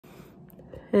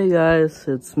Hey guys,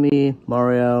 it's me,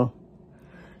 Mario,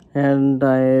 and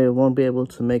I won't be able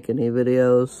to make any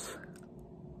videos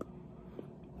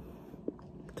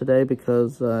today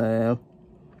because I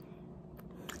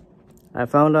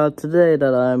found out today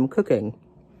that I'm cooking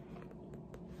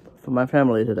for my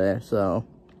family today, so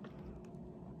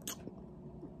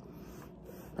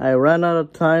I ran out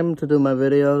of time to do my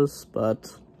videos,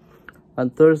 but on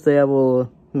Thursday I will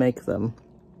make them.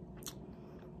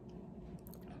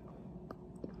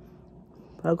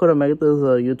 How could I make this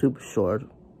a YouTube short?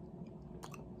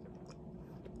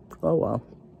 Oh well.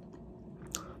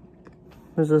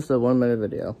 It's just a 1-minute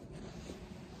video.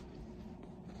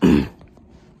 I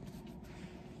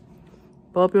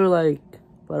hope you like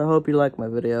my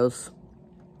videos.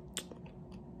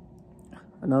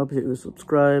 And I hope you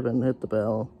subscribe and hit the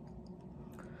bell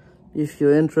if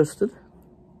you're interested.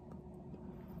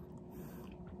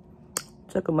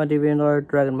 Check out my DeviantArt,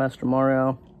 Dragon Master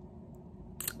Mario.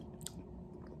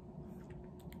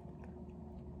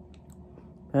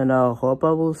 And I hope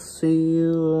I will see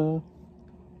you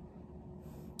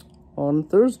on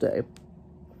Thursday.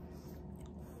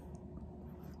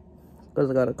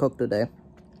 Because I gotta cook today.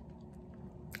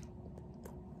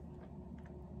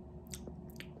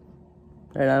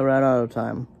 And I ran out of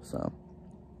time, so.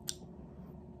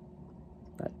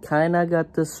 I kinda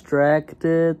got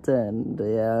distracted and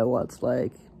yeah, I watched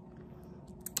like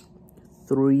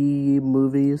 3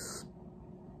 movies.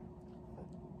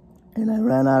 And I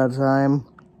ran out of time.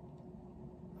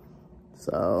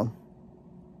 So,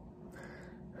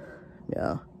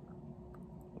 yeah.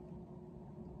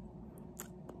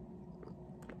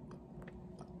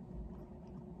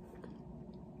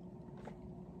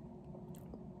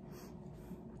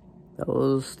 That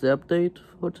was the update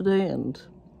for today, and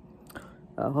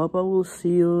I hope I will see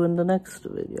you in the next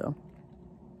video.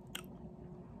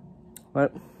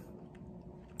 Alright.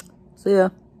 See ya.